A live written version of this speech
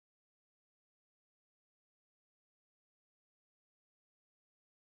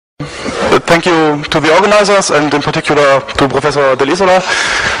Thank you to the organizers and in particular to Professor Del Isola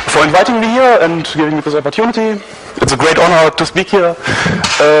for inviting me here and giving me this opportunity. It's a great honor to speak here.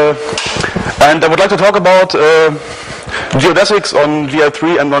 And I would like to talk about geodesics on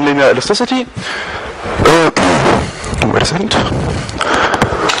GL3 and nonlinear elasticity. Wait a second.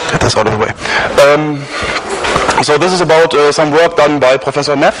 Get this out of the way. So this is about some work done by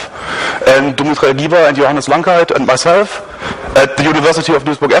Professor Neff and Dumitru Giva and Johannes Lankheit and myself at the University of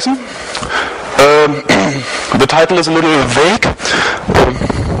Duisburg-Essen. The title is a little vague.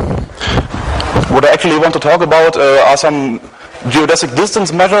 What I actually want to talk about are some geodesic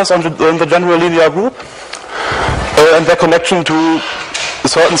distance measures on the general linear group and their connection to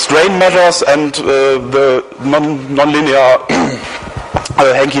certain strain measures and the nonlinear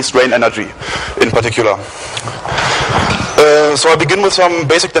Hanke strain energy in particular. So I begin with some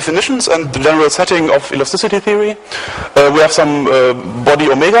basic definitions and the general setting of elasticity theory. We have some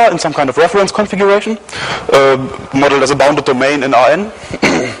body omega in some kind of reference configuration, modeled as a bounded domain in Rn.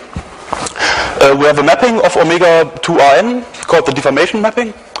 We have a mapping of omega to Rn called the deformation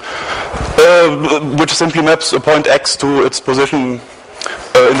mapping, which simply maps a point x to its position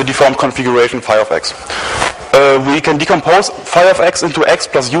in the deformed configuration phi of x. We can decompose phi of x into x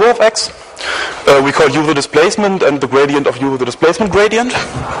plus u of x. We call u the displacement and the gradient of u the displacement gradient.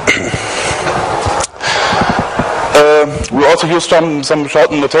 We also use some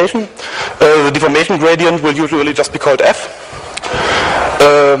shortened notation. The deformation gradient will usually just be called f.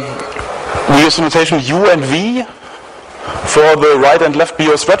 We use the notation u and v for the right and left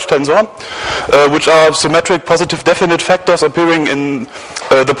BO stretch tensor, which are symmetric positive definite factors appearing in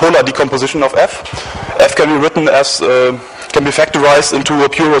the polar decomposition of f. F can be written as, can be factorized into a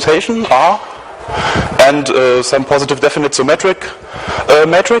pure rotation, R, and some positive definite symmetric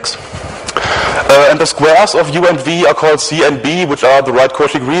matrix. And the squares of u and v are called c and b, which are the right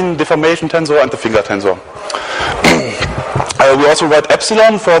Cauchy-Green deformation tensor and the finger tensor. We also write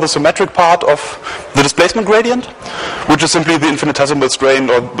epsilon for the symmetric part of the displacement gradient, which is simply the infinitesimal strain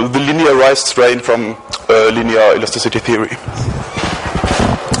or the linearized strain from linear elasticity theory.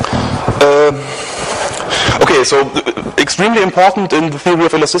 Okay, so extremely important in the theory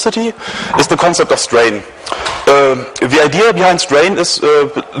of elasticity is the concept of strain. The idea behind strain is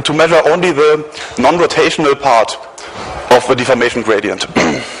to measure only the non-rotational part of the deformation gradient.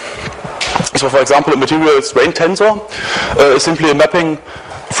 So, for example, a material strain tensor is simply a mapping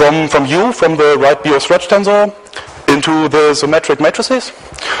from U, from the right BO stretch tensor, into the symmetric matrices,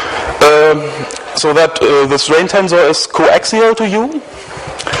 so that the strain tensor is coaxial to U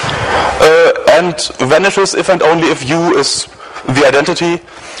and vanishes if and only if U is the identity,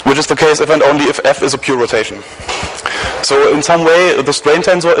 which is the case if and only if F is a pure rotation. So, in some way, the strain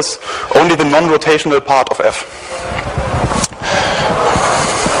tensor is only the non-rotational part of F.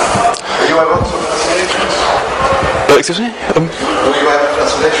 You have also translations? Excuse me? Do you have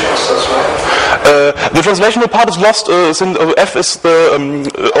translations as well? The translational part is lost since f is the,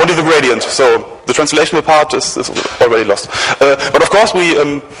 only the gradient, so the translational part is already lost. But of course we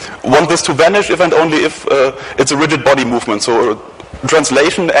want this to vanish if and only if it's a rigid body movement, so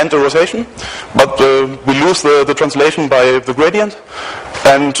translation and a rotation, but we lose the translation by the gradient,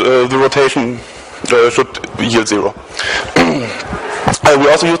 and the rotation should yield 0. We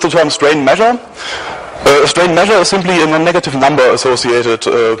also use the term strain measure. A strain measure is simply a non-negative number associated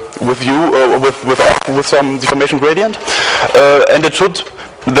with U, with some deformation gradient, and it should,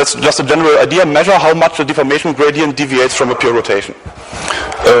 that's just a general idea, measure how much the deformation gradient deviates from a pure rotation.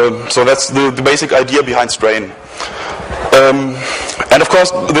 So that's the basic idea behind strain. And of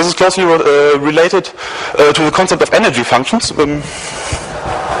course, this is closely related to the concept of energy functions.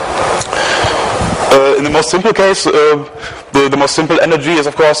 In the most simple case, the most simple energy is,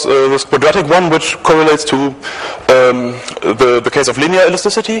 of course, this quadratic one, which correlates to the case of linear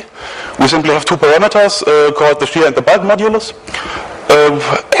elasticity. We simply have two parameters called the shear and the bulk modulus,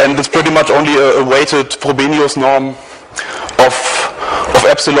 and it's pretty much only a weighted Frobenius norm of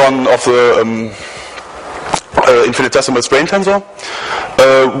epsilon of the infinitesimal strain tensor.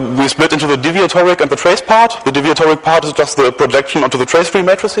 We split into the deviatoric and the trace part. The deviatoric part is just the projection onto the trace-free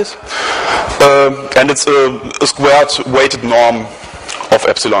matrices, and it's a squared weighted norm of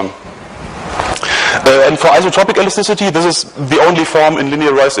epsilon. And for isotropic elasticity, this is the only form in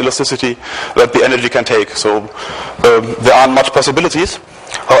linearized elasticity that the energy can take. So there aren't much possibilities.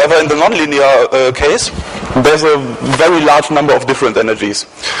 However, in the nonlinear case, there's a very large number of different energies.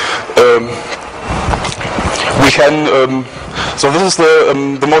 We can, so this is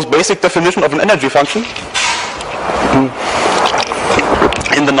the most basic definition of an energy function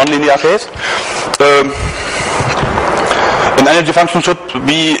in the nonlinear case. An energy function should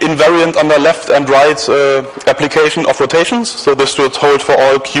be invariant under left and right application of rotations, so this should hold for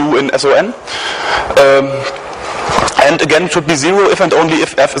all q in SON. And again, it should be 0 if and only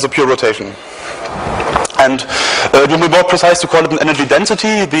if f is a pure rotation. And it would be more precise to call it an energy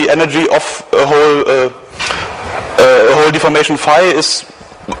density. The energy of a whole deformation phi is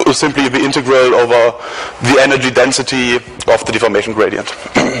simply the integral over the energy density of the deformation gradient.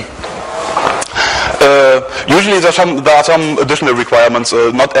 Usually there are some additional requirements.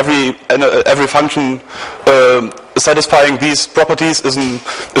 Not every function satisfying these properties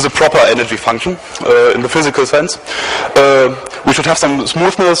is a proper energy function in the physical sense. We should have some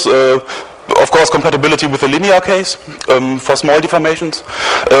smoothness. Of course, compatibility with the linear case for small deformations,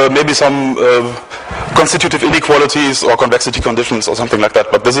 maybe some constitutive inequalities or convexity conditions or something like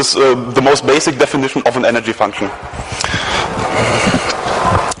that. But this is the most basic definition of an energy function.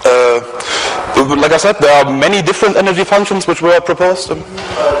 Like I said, there are many different energy functions which were proposed.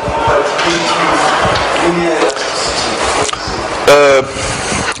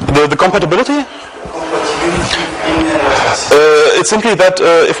 The compatibility? It's simply that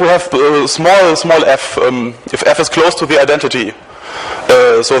if we have small f, if f is close to the identity,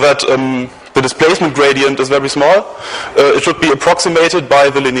 so that the displacement gradient is very small, it should be approximated by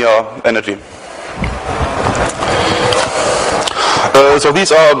the linear energy. So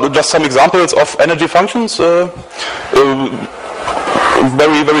these are just some examples of energy functions, very,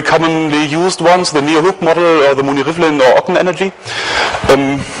 very commonly used ones, the Near-Hook model or the Mooney-Rivlin or Otten energy.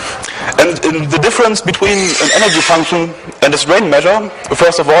 And the difference between an energy function and a strain measure,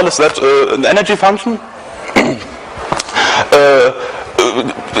 first of all, is that an energy function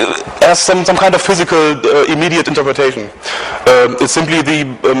has some kind of physical immediate interpretation. It's simply the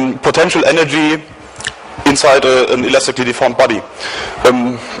potential energy inside an elastically deformed body.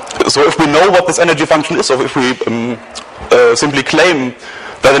 So if we know what this energy function is, or if we simply claim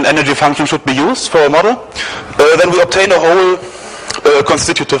that an energy function should be used for a model, then we obtain a whole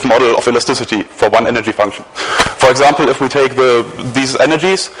constitutive model of elasticity for one energy function. For example, if we take these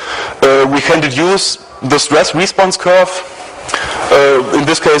energies, we can deduce the stress response curve, in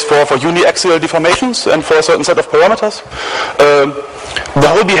this case for uniaxial deformations and for a certain set of parameters. The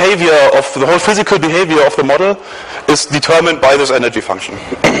whole physical behavior of the model is determined by this energy function.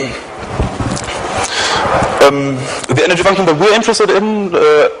 The energy function that we're interested in,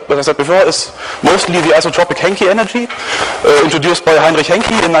 as I said before, is mostly the isotropic Henke energy, introduced by Heinrich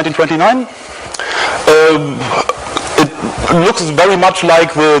Henke in 1929. It looks very much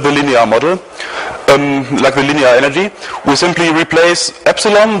like the linear model, like the linear energy. We simply replace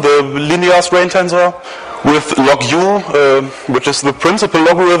epsilon, the linear strain tensor, with log u, which is the principal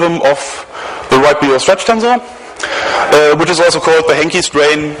logarithm of the right below stretch tensor, which is also called the Henke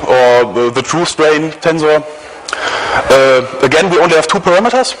strain or the true strain tensor. Again, we only have two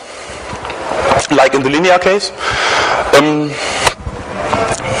parameters, like in the linear case.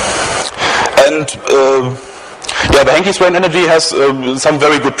 The Henke strain energy has some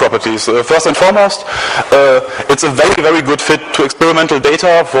very good properties. First and foremost, it's a very, very good fit to experimental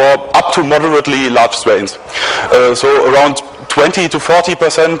data for up to moderately large strains. So around 20 to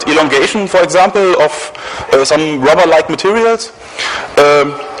 40% elongation, for example, of some rubber-like materials.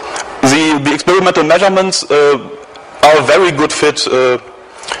 The experimental measurements are a very good fit to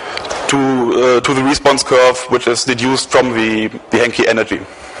the response curve, which is deduced from the Henke energy.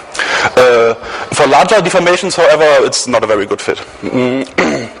 For larger deformations, however, it's not a very good fit.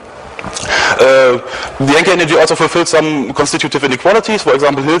 The Henke energy also fulfills some constitutive inequalities, for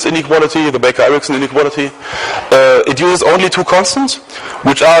example, Hill's inequality, the Baker-Erickson inequality. It uses only two constants,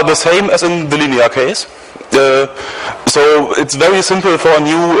 which are the same as in the linear case. So it's very simple for a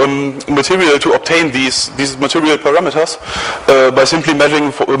new material to obtain these material parameters by simply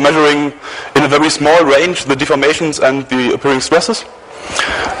measuring in a very small range the deformations and the appearing stresses.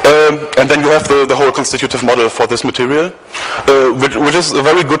 And then you have the whole constitutive model for this material, which is a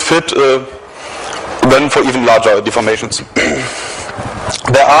very good fit then for even larger deformations.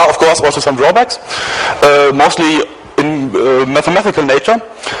 There are, of course, also some drawbacks, mostly in mathematical nature.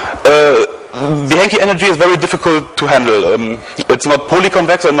 The Henke energy is very difficult to handle. It's not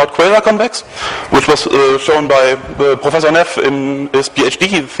polyconvex and not quasi-convex, which was shown by Professor Neff in his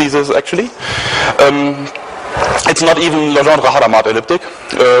PhD thesis, actually. It's not even Legendre-Hadamard elliptic,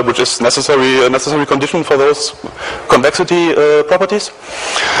 which is a necessary condition for those convexity properties.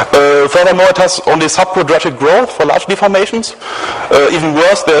 Furthermore, it has only subquadratic growth for large deformations. Even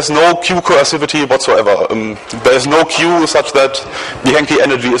worse, there is no Q coercivity whatsoever. There is no Q such that the Henke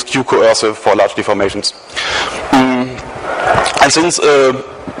energy is Q coercive for large deformations. And since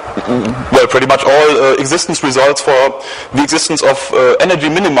well, pretty much all existence results for the existence of energy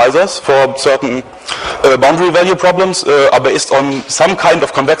minimizers for certain boundary value problems are based on some kind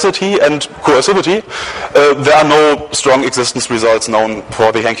of convexity and coercivity. There are no strong existence results known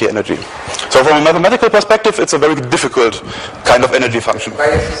for the Hanke energy. So from a mathematical perspective, it's a very difficult kind of energy function. By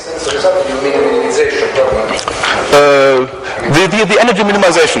existence result, you mean minimization problem? The energy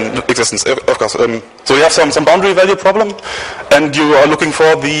minimization existence, of course. So you have some boundary value problem, and you are looking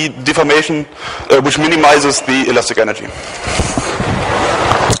for the deformation which minimizes the elastic energy.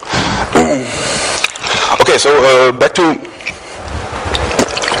 Okay, so back to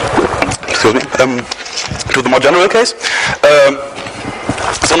the more general case.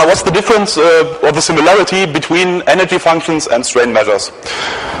 So now what's the difference or the similarity between energy functions and strain measures?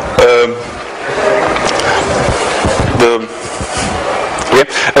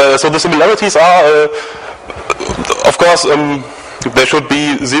 So the similarities are, of course, there should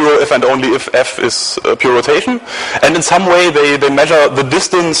be zero if and only if f is pure rotation, and in some way they measure the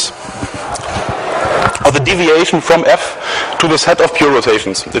distance or the deviation from f to the set of pure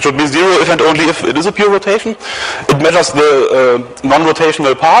rotations. It should be zero if and only if it is a pure rotation. It measures the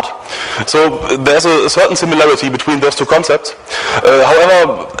non-rotational part. So there's a certain similarity between those two concepts.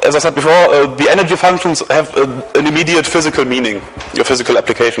 However, as I said before, the energy functions have an immediate physical meaning, a physical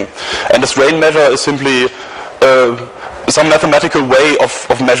application. And the strain measure is simply some mathematical way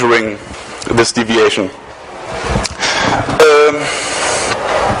of measuring this deviation.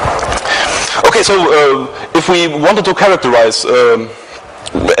 Okay, so if we wanted to characterize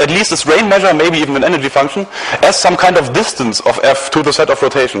at least a strain measure, maybe even an energy function, as some kind of distance of f to the set of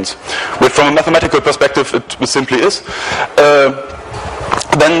rotations, which from a mathematical perspective it simply is,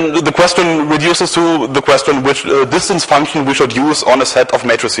 then the question reduces to the question which distance function we should use on a set of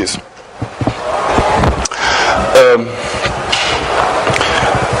matrices.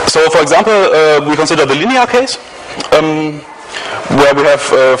 So for example, we consider the linear case, where we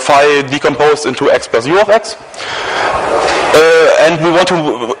have phi decomposed into x plus u of x, and we want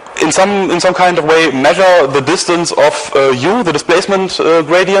to, in some kind of way, measure the distance of u, the displacement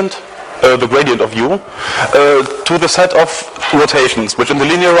gradient, the gradient of u, to the set of rotations, which in the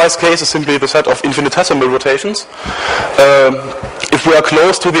linearized case is simply the set of infinitesimal rotations. If we are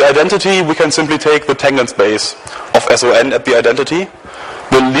close to the identity, we can simply take the tangent space of SON at the identity,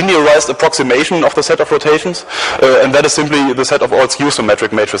 the linearized approximation of the set of rotations, and that is simply the set of all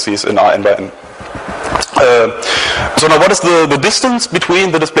skew-symmetric matrices in Rn by n. So now what is the distance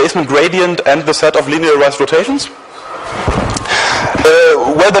between the displacement gradient and the set of linearized rotations?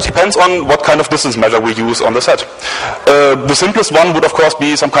 Well, that depends on what kind of distance measure we use on the set. The simplest one would of course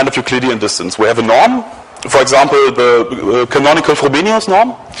be some kind of Euclidean distance. We have a norm, for example the canonical Frobenius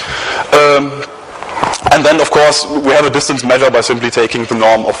norm, and then, of course, we have a distance measure by simply taking the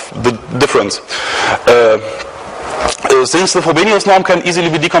norm of the difference. Since the Frobenius norm can easily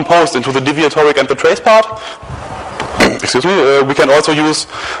be decomposed into the deviatoric and the trace part, excuse me, we can also use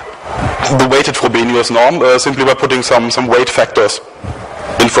the weighted Frobenius norm simply by putting some weight factors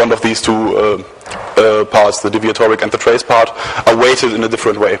in front of these two parts. The deviatoric and the trace part are weighted in a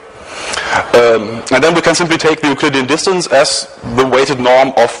different way. And then we can simply take the Euclidean distance as the weighted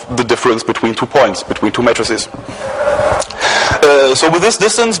norm of the difference between 2 points, between two matrices. So with this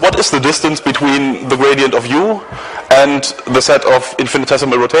distance, what is the distance between the gradient of u and the set of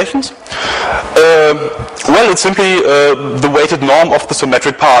infinitesimal rotations? Well, it's simply the weighted norm of the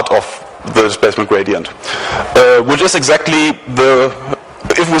symmetric part of the displacement gradient, which is exactly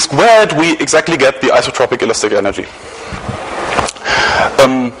if we square it, we exactly get the isotropic elastic energy.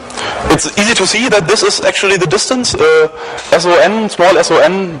 It's easy to see that this is actually the distance. SON, small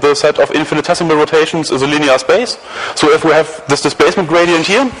SON, the set of infinitesimal rotations, is a linear space. So if we have this displacement gradient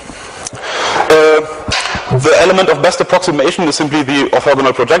here, the element of best approximation is simply the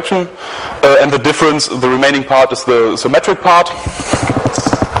orthogonal projection, and the difference, the remaining part, is the symmetric part,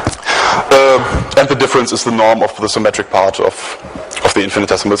 and the difference is the norm of the symmetric part of the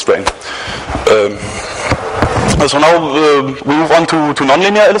infinitesimal strain. So now we move on to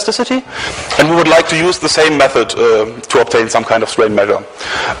nonlinear elasticity, and we would like to use the same method to obtain some kind of strain measure.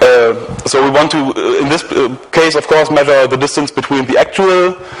 So we want to, in this case, of course, measure the distance between the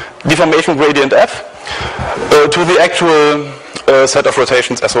actual deformation gradient f to the actual set of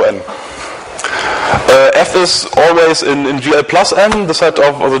rotations SON. F is always in GL plus n, the set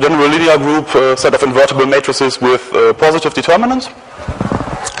of the general linear group, set of invertible matrices with positive determinants.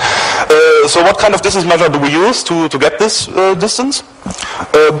 So what kind of distance measure do we use to get this distance?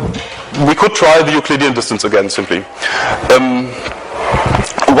 We could try the Euclidean distance again, simply.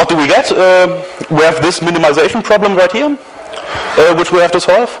 What do we get? We have this minimization problem right here. which we have to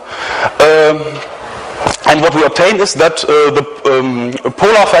solve. And what we obtain is that the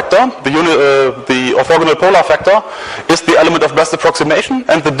polar factor, the orthogonal polar factor, is the element of best approximation,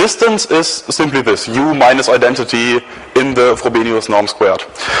 and the distance is simply this, u minus identity in the Frobenius norm squared.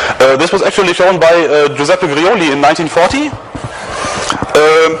 This was actually shown by Giuseppe Grioli in 1940.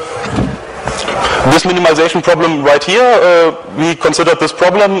 This minimization problem right here, we considered this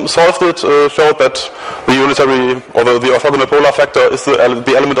problem, solved it, showed that the unitary, or the orthogonal polar factor is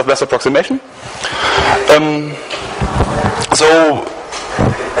the element of best approximation. So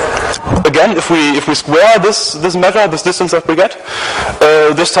again, if we square this measure, this distance that we get,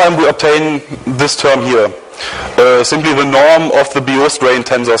 this time we obtain this term here, simply the norm of the Biot strain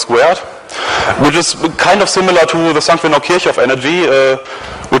tensor squared, which is kind of similar to the Sankwenor-Kirchhoff energy,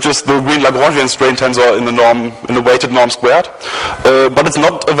 which is the Green-Lagrangian strain tensor in the weighted norm squared. But it's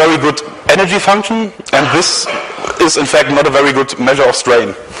not a very good energy function, and this is in fact not a very good measure of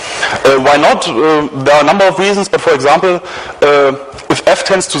strain. Why not? There are a number of reasons, but for example, if f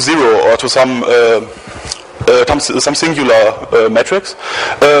tends to 0 or to some singular metrics,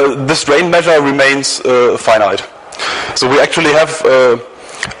 the strain measure remains finite. So we actually have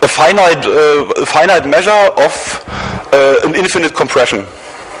a finite measure of an infinite compression.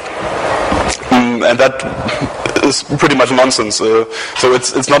 And that is pretty much nonsense. So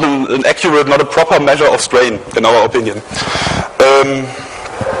it's not an accurate, not a proper measure of strain, in our opinion.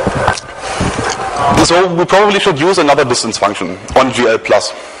 So we probably should use another distance function on GL+.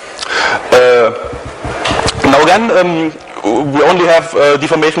 Now again, we only have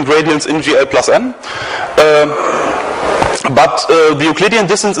deformation gradients in GL plus n. But the Euclidean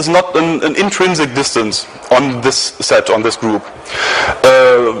distance is not an intrinsic distance on this set, on this group.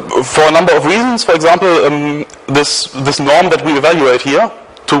 For a number of reasons, for example, this norm that we evaluate here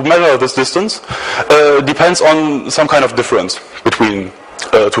to measure this distance depends on some kind of difference between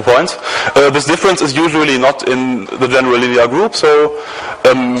 2 points. This difference is usually not in the general linear group, so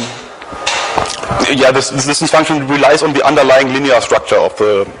this distance function relies on the underlying linear structure of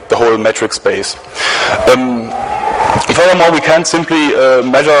the whole metric space. Furthermore, we can't simply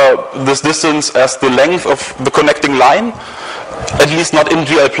measure this distance as the length of the connecting line, at least not in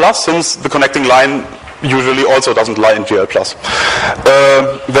GL+, since the connecting line usually also doesn't lie in GL+.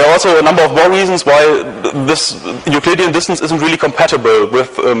 There are also a number of more reasons why this Euclidean distance isn't really compatible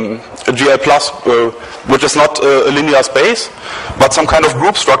with GL+, which is not a linear space, but some kind of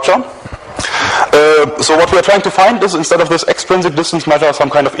group structure. So what we are trying to find is, instead of this extrinsic distance measure, some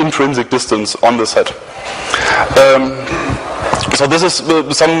kind of intrinsic distance on the set. So this is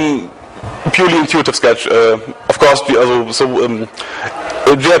some purely intuitive sketch. Of course, GL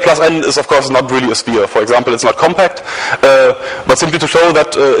plus n is of course not really a sphere. For example, it's not compact, but simply to show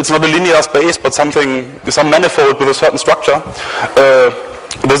that it's not a linear space, but some manifold with a certain structure.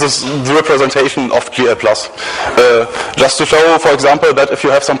 This is the representation of GL+. Just to show, for example, that if you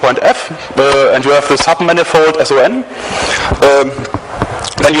have some point f, and you have the submanifold SON,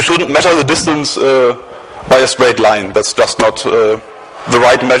 then you shouldn't measure the distance by a straight line. That's just not the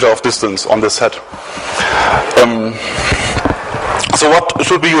right measure of distance on this set. So what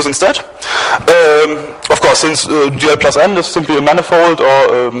should we use instead? Of course, since GL plus n is simply a manifold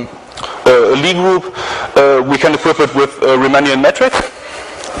or a Lie group, we can equip it with a Riemannian metric.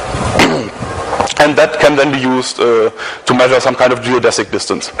 And that can then be used to measure some kind of geodesic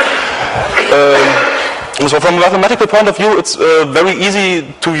distance. So from a mathematical point of view, it's very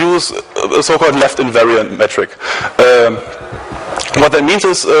easy to use a so-called left invariant metric. What that means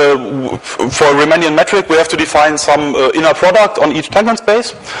is, for a Riemannian metric, we have to define some inner product on each tangent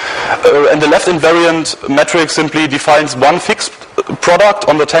space. And the left invariant metric simply defines one fixed product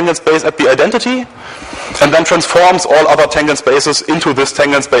on the tangent space at the identity, and then transforms all other tangent spaces into this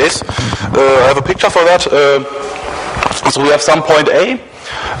tangent space. I have a picture for that. So we have some point A,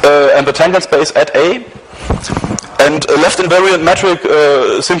 and the tangent space at A. And a left invariant metric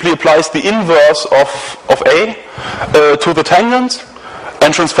simply applies the inverse of A to the tangent,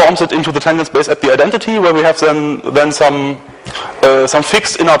 and transforms it into the tangent space at the identity, where we have then some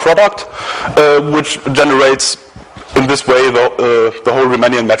fixed inner product, which generates in this way the whole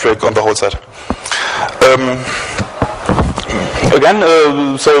Riemannian metric on the whole set.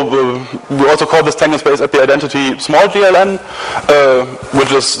 We also call this tangent space at the identity small GLN,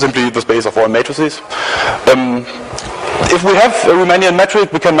 which is simply the space of all matrices. If we have a Riemannian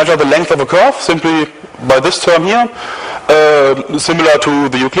metric, we can measure the length of a curve simply by this term here, similar to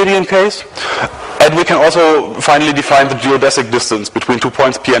the Euclidean case. And we can also finally define the geodesic distance between 2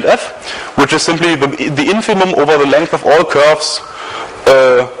 points P and F, which is simply the infimum over the length of all curves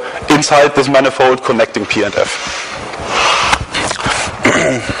inside this manifold connecting P and F.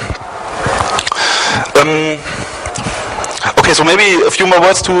 Okay, so maybe a few more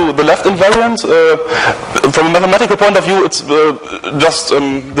words to the left invariant. From a mathematical point of view, it's just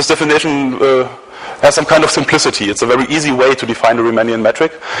this definition has some kind of simplicity. It's a very easy way to define a Riemannian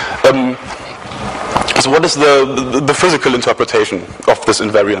metric. So what is the physical interpretation of this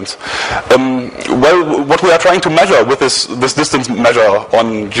invariant? Well, what we are trying to measure with this distance measure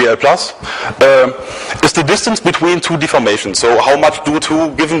on GL plus is the distance between two deformations. So how much do two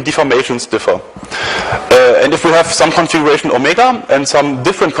given deformations differ? And if we have some configuration omega and some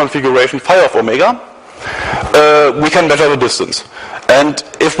different configuration phi of omega, we can measure the distance. And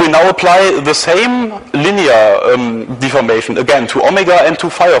if we now apply the same linear deformation again to omega and to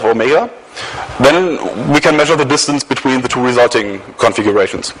phi of omega, then we can measure the distance between the two resulting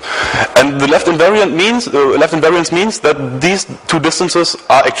configurations. And the left invariance means that these two distances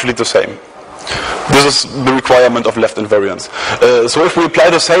are actually the same. This is the requirement of left invariance. So if we apply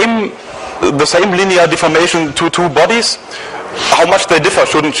the same linear deformation to two bodies, how much they differ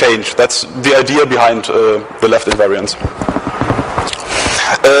shouldn't change. That's the idea behind the left invariance.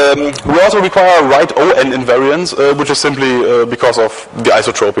 We also require right ON invariance, which is simply because of the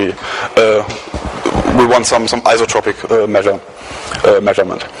isotropy. We want some isotropic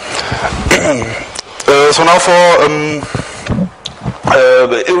measurement. So now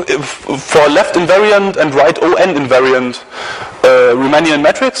for left invariant and right ON invariant Riemannian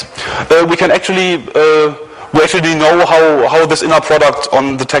metrics, we actually know how this inner product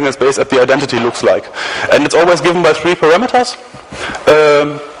on the tangent space at the identity looks like. And it's always given by three parameters.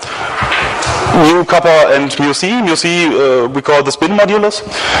 Mu, kappa, and mu c. Mu c we call the spin modulus.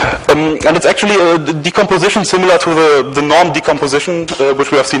 And it's actually a decomposition similar to the norm decomposition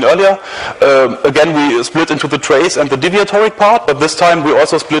which we have seen earlier. Again, we split into the trace and the deviatoric part, but this time we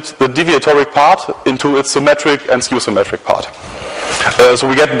also split the deviatoric part into its symmetric and skew-symmetric part. So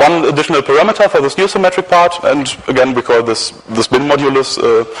we get one additional parameter for the skew-symmetric part, and again we call this the spin modulus.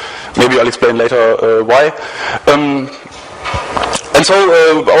 Maybe I'll explain later why. And so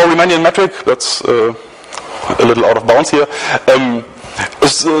our Riemannian metric, that's a little out of bounds here,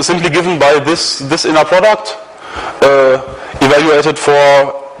 is simply given by this inner product, evaluated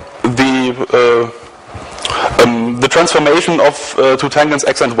for the transformation of two tangents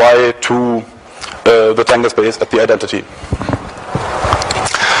x and y to the tangent space at the identity.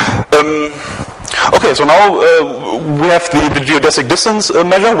 Okay, so now we have the geodesic distance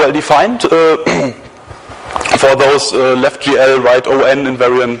measure well defined for those left GL, right ON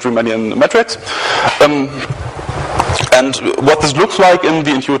invariant Riemannian metrics. And what this looks like in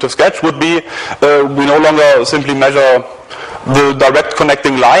the intuitive sketch would be we no longer simply measure the direct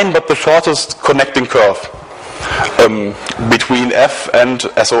connecting line, but the shortest connecting curve between F and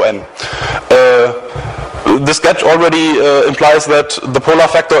SON. The sketch already implies that the polar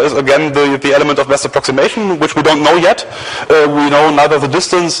factor is again the element of best approximation, which we don't know yet. We know neither the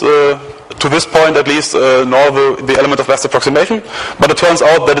distance, to this point at least, nor the element of best approximation, but it turns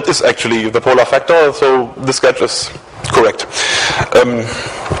out that it is actually the polar factor, so the sketch is correct.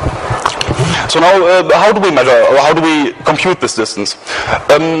 So now, how do we measure, or how do we compute this distance?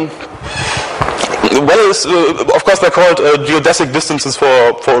 Well, of course they're called geodesic distances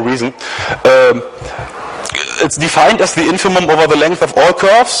for a reason. It's defined as the infimum over the length of all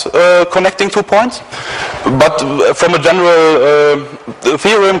curves connecting two points, but from a general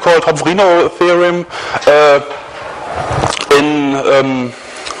theorem called Hopf-Rino theorem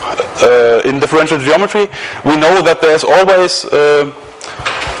in differential geometry, we know that there's always,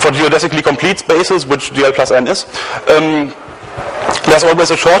 for geodesically complete spaces, which GL plus n is, there's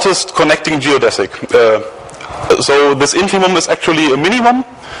always a shortest connecting geodesic. So this infimum is actually a minimum.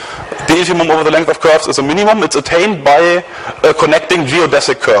 The infimum over the length of curves is a minimum. It's attained by a connecting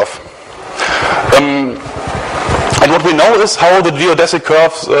geodesic curve. And what we know is how the geodesic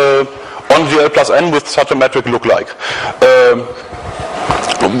curves on GL plus n with such a metric look like.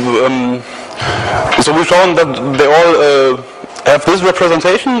 So we've shown that they all have this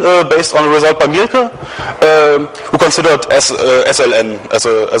representation based on a result by Mielke, who considered SLN as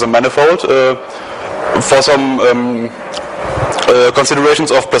a manifold for some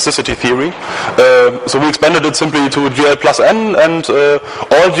considerations of plasticity theory. So we expanded it simply to GL plus n, and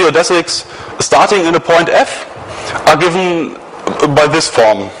all geodesics starting in a point F are given by this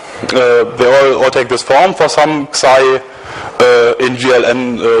form. They all take this form for some psi in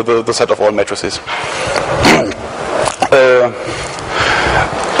GLN, the set of all matrices.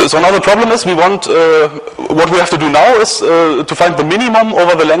 So now the problem is we want, what we have to do now is to find the minimum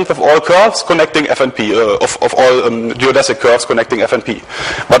over the length of all curves connecting F and P, of all geodesic curves connecting F and P.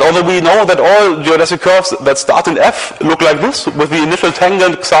 But although we know that all geodesic curves that start in F look like this, with the initial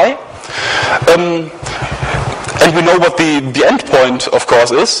tangent xi, and we know what the end point, of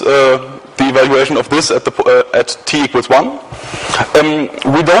course, is, the evaluation of this at t equals 1,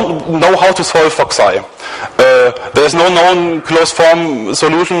 we don't know how to solve for xi. There is no known closed form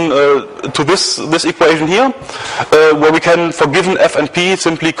solution to this equation here, where we can, for given f and p,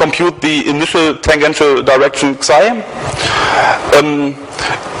 simply compute the initial tangential direction xi.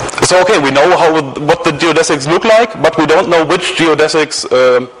 So okay, we know what the geodesics look like, but we don't know which geodesics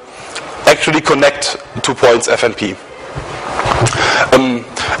actually connect to points f and p.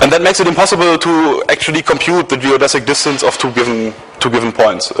 And that makes it impossible to actually compute the geodesic distance of two given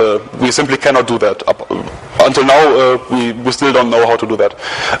points. We simply cannot do that. Until now, we still don't know how to do that.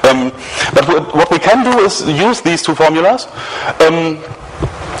 But what we can do is use these two formulas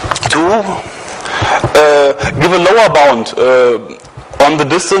to give a lower bound on the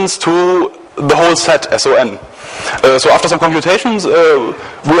distance to the whole set SON. So after some computations,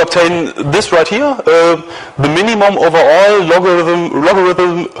 we obtain this right here, the minimum over all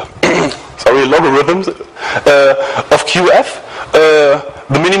logarithms of QF,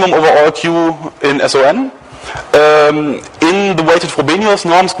 the minimum over all Q in SON, in the weighted Frobenius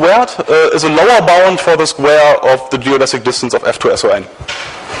norm squared, is a lower bound for the square of the geodesic distance of F to SON.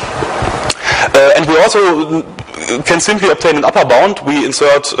 And we also can simply obtain an upper bound. We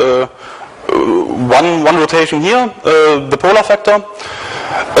insert one rotation here, the polar factor.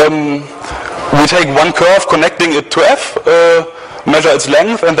 We take one curve connecting it to F, measure its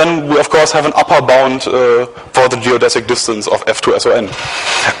length, and then we of course have an upper bound for the geodesic distance of F to SON.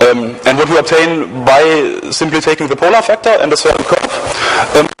 And what we obtain by simply taking the polar factor and a certain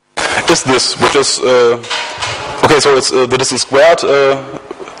curve is this, which is, okay, so it's the distance squared,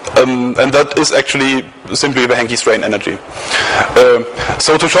 and that is actually simply the Hanke strain energy.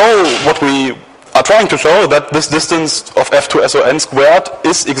 So to show what we are trying to show, that this distance of F to SON squared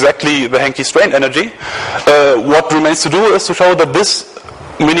is exactly the Hanke strain energy, what remains to do is to show that this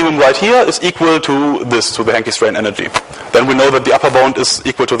minimum right here is equal to this, to the Hanke strain energy. Then we know that the upper bound is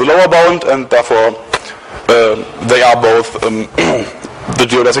equal to the lower bound, and therefore they are both the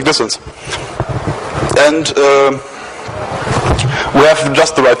geodesic distance. And we have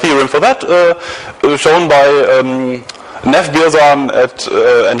just the right theorem for that, shown by Neff, Birzan,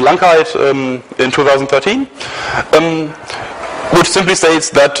 and Lankheit in 2013, which simply states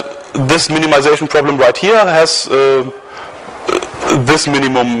that this minimization problem right here has this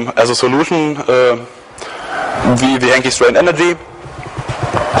minimum as a solution, the Hanke strain energy,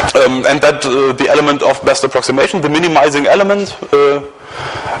 and that the element of best approximation, the minimizing element,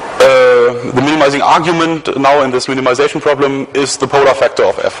 the minimizing argument now in this minimization problem is the polar factor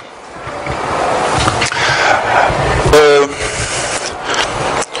of F.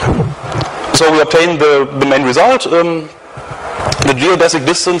 So we obtain the main result. The geodesic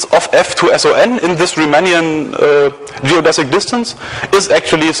distance of F to SON in this Riemannian geodesic distance is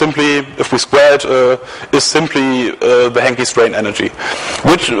actually simply, if we square it, is simply the Hanke strain energy,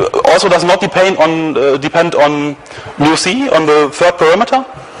 which also does not depend on μc, on the third parameter.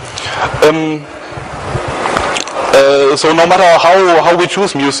 So no matter how we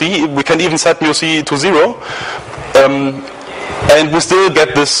choose μc, we can even set μc to 0, and we still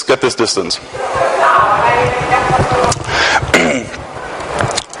get this distance.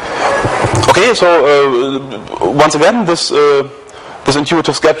 Okay, so once again, this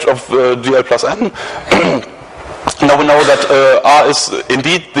intuitive sketch of GL plus n. Now we know that R is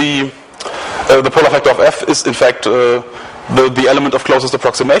indeed the polar factor of F is in fact the element of closest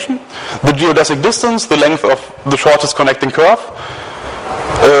approximation. The geodesic distance, the length of the shortest connecting curve,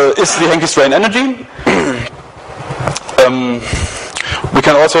 is the Hanke strain energy. We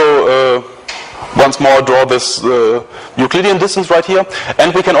can also once more draw this Euclidean distance right here,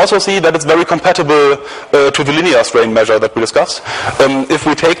 and we can also see that it's very compatible to the linear strain measure that we discussed. If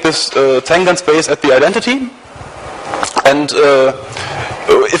we take this tangent space at the identity, and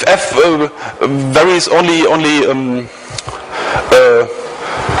if F varies only a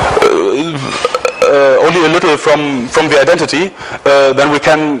little from the identity, then we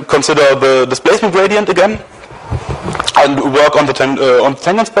can consider the displacement gradient again, and work on the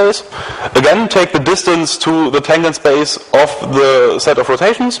tangent space. Again, take the distance to the tangent space of the set of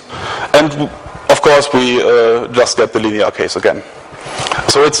rotations, and of course we just get the linear case again.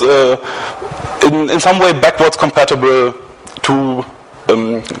 So it's in some way backwards compatible to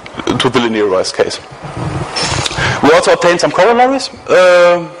the linearized case. We also obtained some corollaries.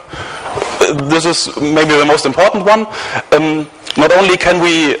 This is maybe the most important one. Not only can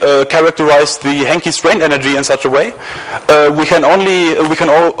we characterize the Hanke strain energy in such a way, we can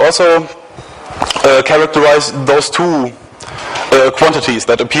also characterize those two quantities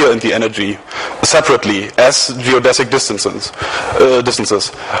that appear in the energy separately as geodesic distances.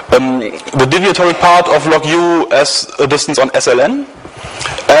 The deviatory part of log U as a distance on SLN,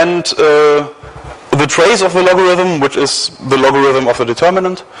 and the trace of the logarithm, which is the logarithm of the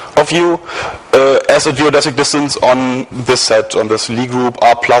determinant of U, as a geodesic distance on this set, on this Lie group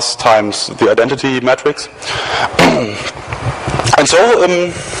R plus times the identity matrix. And so,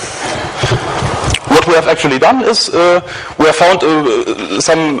 what we have actually done is we have found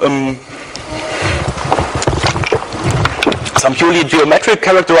some purely geometric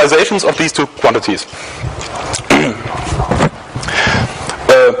characterizations of these two quantities.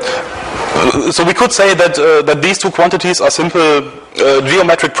 So we could say that these two quantities are simple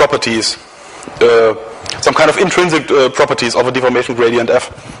geometric properties, some kind of intrinsic properties of a deformation gradient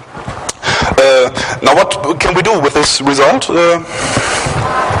f. Now what can we do with this result?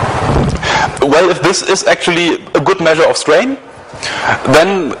 Well, if this is actually a good measure of strain,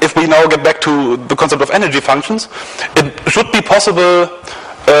 then if we now get back to the concept of energy functions, it should be possible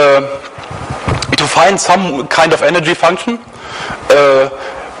to find some kind of energy function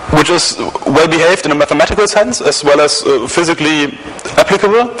which is well behaved in a mathematical sense as well as physically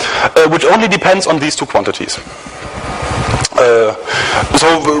applicable, which only depends on these two quantities. So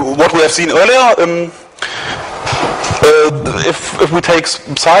what we have seen earlier, if we take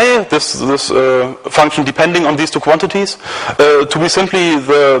psi, this function depending on these two quantities, to be simply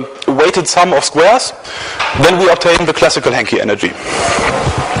the weighted sum of squares, then we obtain the classical Hanke energy.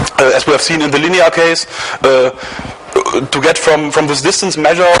 As we have seen in the linear case, to get from this distance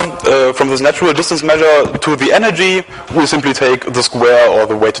measure, from this natural distance measure to the energy, we simply take the square or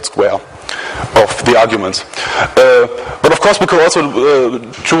the weighted square of the arguments. But of course we could also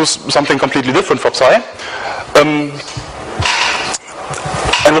choose something completely different for psi. And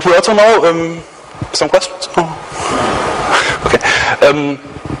what we also know, some questions? Okay.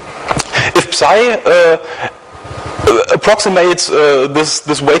 If psi approximates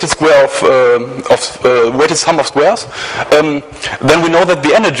this weighted square of weighted sum of squares, then we know that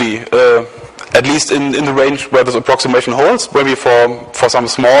the energy, at least in the range where this approximation holds, maybe for some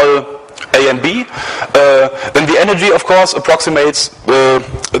small a and b, then the energy, of course, approximates the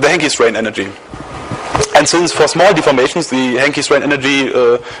Hanke strain energy. And since for small deformations the Hanke strain energy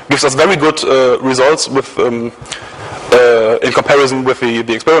gives us very good results with in comparison with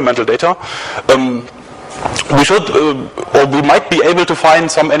the experimental data, we should, or we might be able to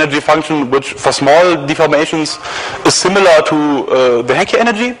find some energy function which for small deformations is similar to the Hanke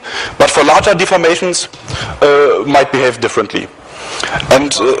energy, but for larger deformations might behave differently.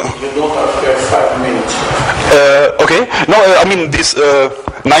 And you don't have 5 minutes. Okay, no, I mean this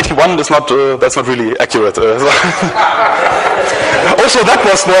 91 is not. That's not really accurate. Also, that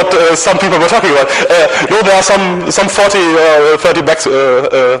was what some people were talking about. No, there are some 40 30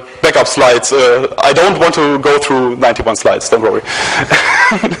 backup slides. I don't want to go through 91 slides. Don't worry.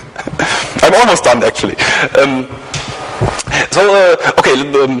 I'm almost done, actually.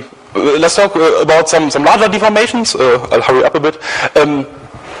 Okay. Let's talk about some larger deformations. I'll hurry up a bit.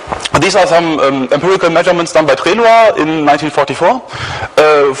 These are some empirical measurements done by Treloar in 1944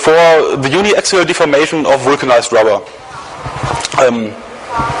 for the uniaxial deformation of vulcanized rubber.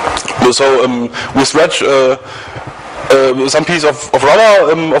 We stretch some piece of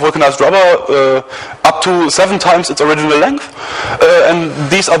rubber, of vulcanized rubber, up to 7 times its original length, and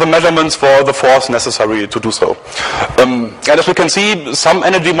these are the measurements for the force necessary to do so. And as we can see, some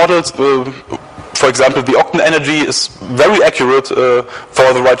energy models, for example, the octant energy is very accurate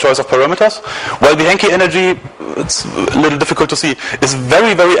for the right choice of parameters, while the Hanke energy, it's a little difficult to see, is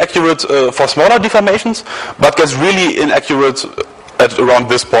very, very accurate for smaller deformations, but gets really inaccurate at around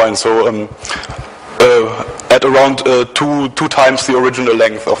this point. So at around two times the original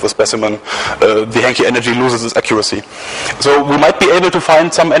length of the specimen, the Hanke energy loses its accuracy. So we might be able to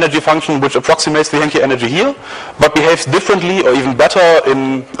find some energy function which approximates the Hanke energy here, but behaves differently or even better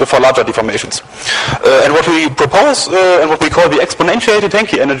for larger deformations. And what we propose, and what we call the exponentiated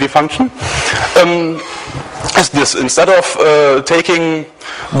Hanke energy function, is this. Instead of taking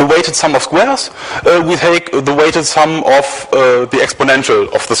the weighted sum of squares, we take the weighted sum of the exponential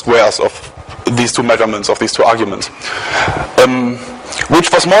of the squares of these two measurements, of these two arguments, which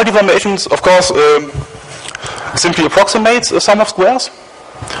for small deformations, of course, simply approximates a sum of squares.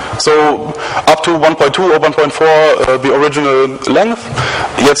 So up to 1.2 or 1.4 the original length.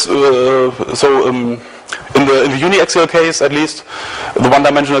 Yes, in the uniaxial case, at least, the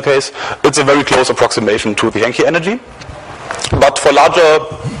one-dimensional case, it's a very close approximation to the Henke energy. But for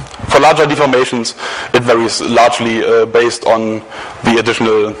larger deformations, it varies largely based on the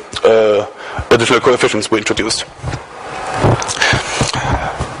additional coefficients we introduced.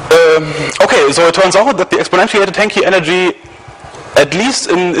 Okay, so it turns out that the exponentiated Henke energy, at least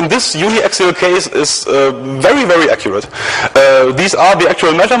in this uniaxial case, is very, very accurate. These are the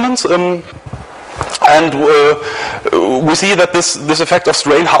actual measurements, and we see that this effect of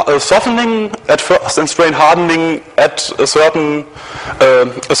strain softening at first and strain hardening at a certain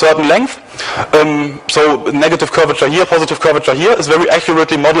length, so negative curvature here, positive curvature here, is very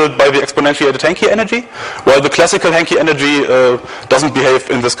accurately modeled by the exponentiated Henke energy, while the classical Henke energy doesn't behave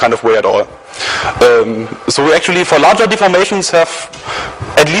in this kind of way at all. So we actually, for larger deformations, have,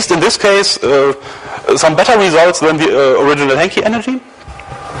 at least in this case, some better results than the original Henke energy.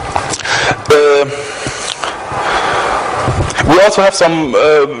 We also have some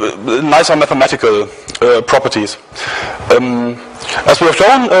nicer mathematical properties. As we have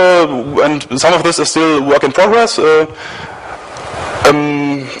shown, and some of this is still work in progress, I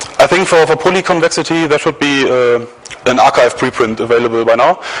think for polyconvexity there should be an archive preprint available by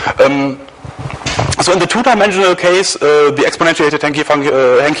now. So in the two-dimensional case, the exponentiated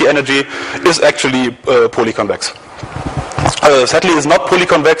Henke energy is actually polyconvex. Sadly, it's not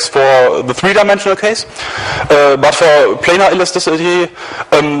polyconvex for the three-dimensional case, but for planar elasticity,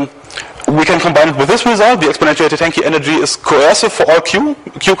 we can combine it with this result. The exponentiated Henke energy is coercive for all Q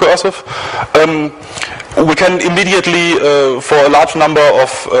coercive. We can immediately, for a large number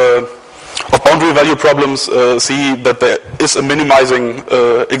of boundary value problems, see that there is a minimizing,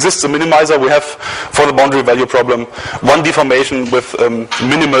 exists a minimizer. We have, for the boundary value problem, one deformation with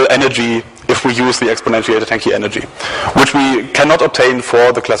minimal energy if we use the exponentiated Henke energy, which we cannot obtain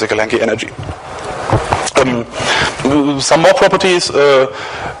for the classical Henke energy. Some more properties,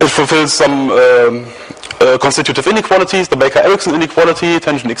 it fulfills some constitutive inequalities, the Baker-Erickson inequality,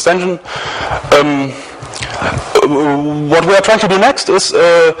 tension extension. What we are trying to do next is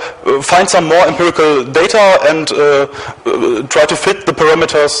find some more empirical data and try to fit the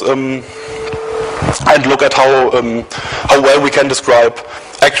parameters and look at how well we can describe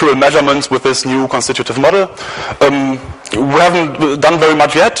actual measurements with this new constitutive model. We haven't done very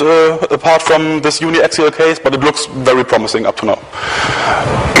much yet, apart from this uniaxial case, but it looks very promising up to now.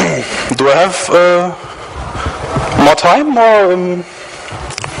 Do I have more time, or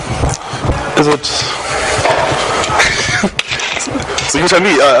is it? So you tell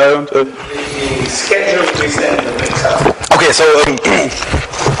me. Schedule present the next time. Okay, so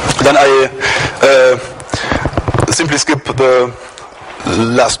then I simply skip the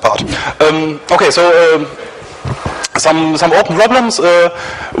last part. Okay, so some open problems.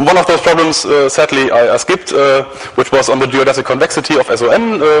 One of those problems, sadly, I skipped, which was on the geodesic convexity of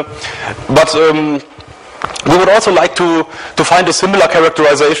SON. But we would also like to find a similar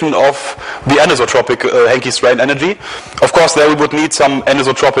characterization of the anisotropic Henke strain energy. Of course, there we would need some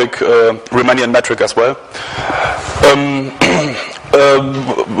anisotropic Riemannian metric as well.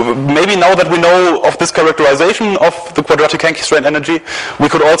 Maybe now that we know of this characterization of the quadratic Henke strain energy, we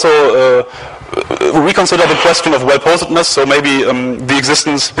could also reconsider the question of well-posedness. So maybe the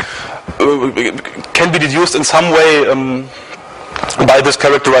existence can be deduced in some way by this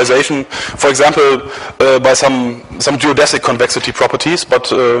characterization, for example, by some geodesic convexity properties,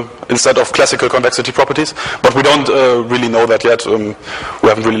 but instead of classical convexity properties. But we don't really know that yet. We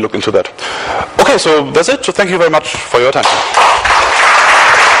haven't really looked into that. Okay, so that's it. So thank you very much for your attention.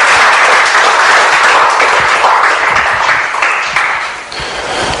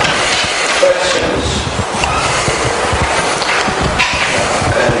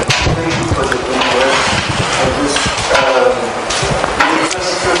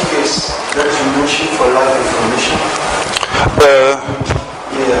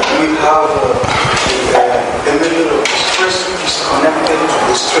 We have a middle of stress which is connected to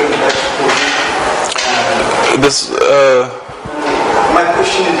the strain that's my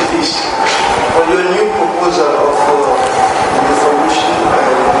question is this: on your new proposal of deformation,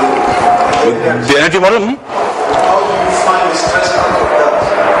 the energy model, how do you find the stress out of that?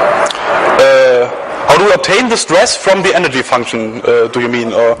 How do we obtain the stress from the energy function? Do you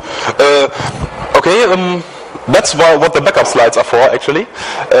mean? Or okay. That's what the backup slides are for, actually.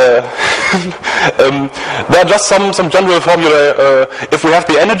 There are just some general formulae. If we have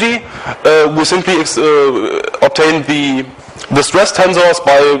the energy, we simply obtain the stress tensors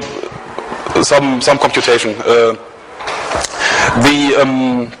by some computation.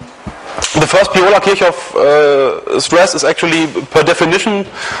 the first Euler-Kirchhoff stress is actually, per definition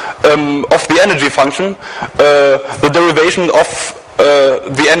of the energy function, the derivation of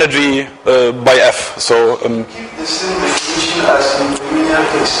the energy by F. So keep the same definition as in the linear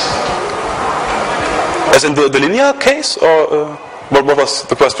case. As in the linear case, or what was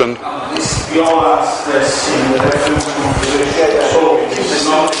the question? This Euler stress in the reference configuration, so it is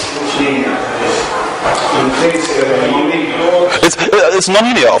not linear. It's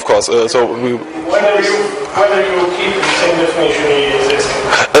non-linear, of course. So whether you keep the same definition is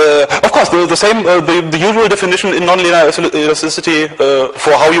of course, the same, the usual definition in nonlinear elasticity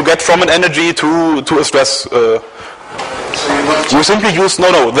for how you get from an energy to a stress. We simply use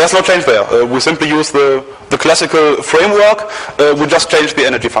there's no change there. We simply use the classical framework. We just change the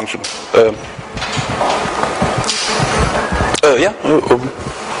energy function. Yeah.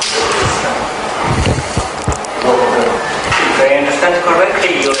 If I understand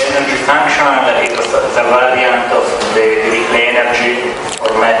correctly, your energy function is a variant of the Dirichlet energy or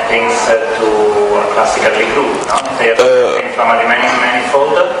mappings to a classical Lie group. No? If I have from a remaining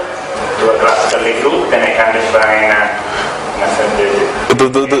manifold to a classical Lie group, then I can define the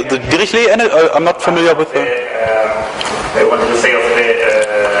Dirichlet energy. I'm not familiar with the. I wanted to say of the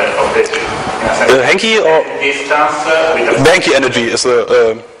Henke or distance. The Henke energy is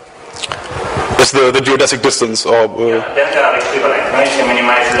the geodesic distance, or then they are equivalent. No? You can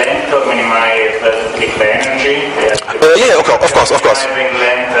minimize length or minimize the energy. yeah, okay, of course. Length,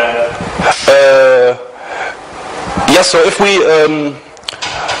 yes. So if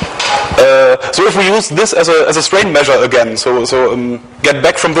we use this as a strain measure again, so get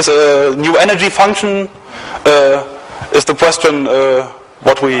back from this new energy function, is the question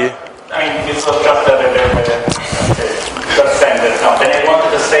what we. I mean, this was just the sentence. No, then I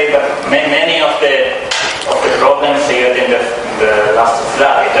wanted to say that many of the problems here in the last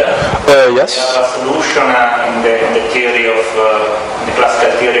slide. Yes. Have a solution in the theory of the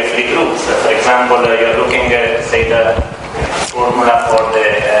classical theory of Lie groups. For example, you're looking at, say, the formula for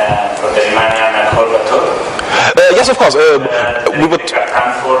the Riemannian curvature. Yes, of course. We would.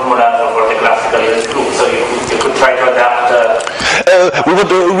 Formula for the classical Lie group. So you could try to adapt. We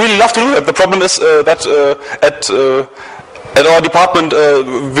would really love to do it. The problem is that at our department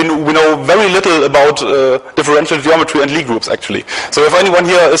we know very little about differential geometry and Lie groups, actually. So if anyone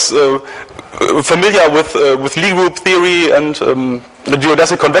here is familiar with Lie group theory and the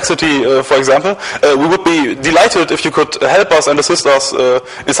geodesic convexity, for example, we would be delighted if you could help us and assist us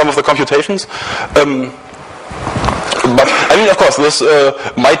in some of the computations. But I mean, of course, this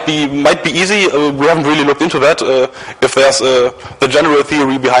might be easy. We haven't really looked into that. If there's the general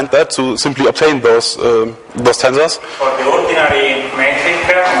theory behind that to simply obtain those tensors. For the ordinary metric,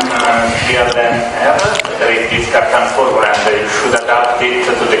 here then there is this Cartan formula, and you should adapt it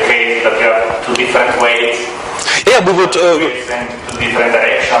to the case that you have two different weights. Yeah, we would. Two different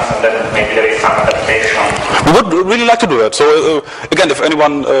directions, and then maybe there is some adaptation. We would really like to do that. So again, if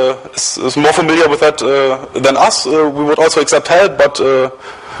anyone is more familiar with that than us, we would also accept help. But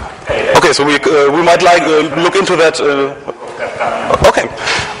okay, so we might look into that. Okay,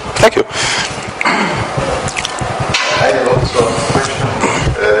 thank you. I have also a question.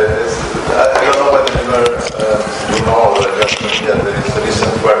 I don't know whether you know that there is a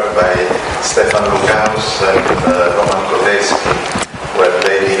recent work by Stefan Lukaus and Roman Geodesic, where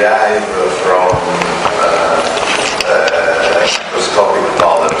they derive from microscopic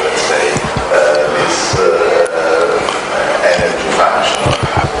model, let's say, this energy function.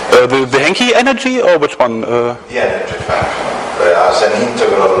 The Henke energy, or which one? The energy function as an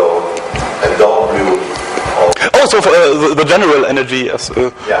integral of a W. Oh, so for, the general energy. Yes,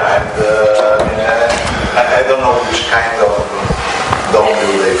 yeah, and I don't know which kind of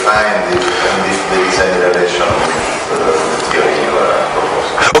W they find and if there is any relation with the theory you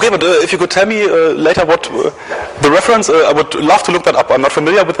proposed. Okay, but if you could tell me later what the reference, I would love to look that up. I'm not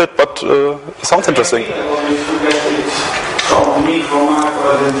familiar with it, but it sounds interesting. If you get it from me, from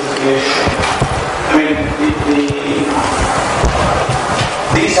macro identification, I mean,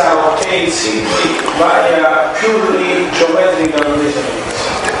 these are obtained simply via purely geometrical reasonings.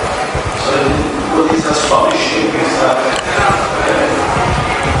 So what is astonishing is that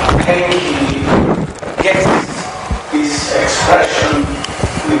Henke gets this expression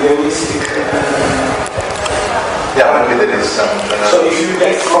with the heuristic. Yeah, maybe there is some. So if you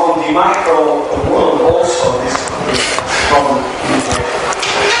get from the macro world also this problem,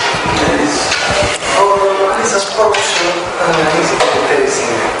 there is. This approach is computation,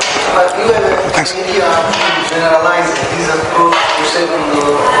 but you have an idea to generalize this approach to second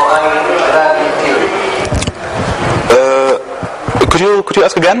high value theory. Could Could you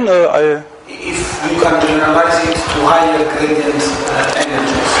ask again? If you can generalize it to higher gradient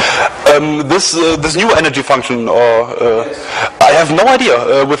energies. This new energy function, or I have no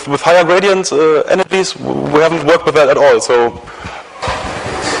idea. With higher gradient energies, we haven't worked with that at all. So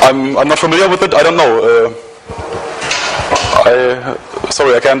I'm not familiar with it. I don't know.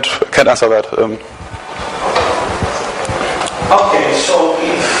 Sorry, I can't answer that. Okay, so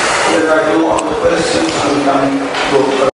if there are no other questions, we can go.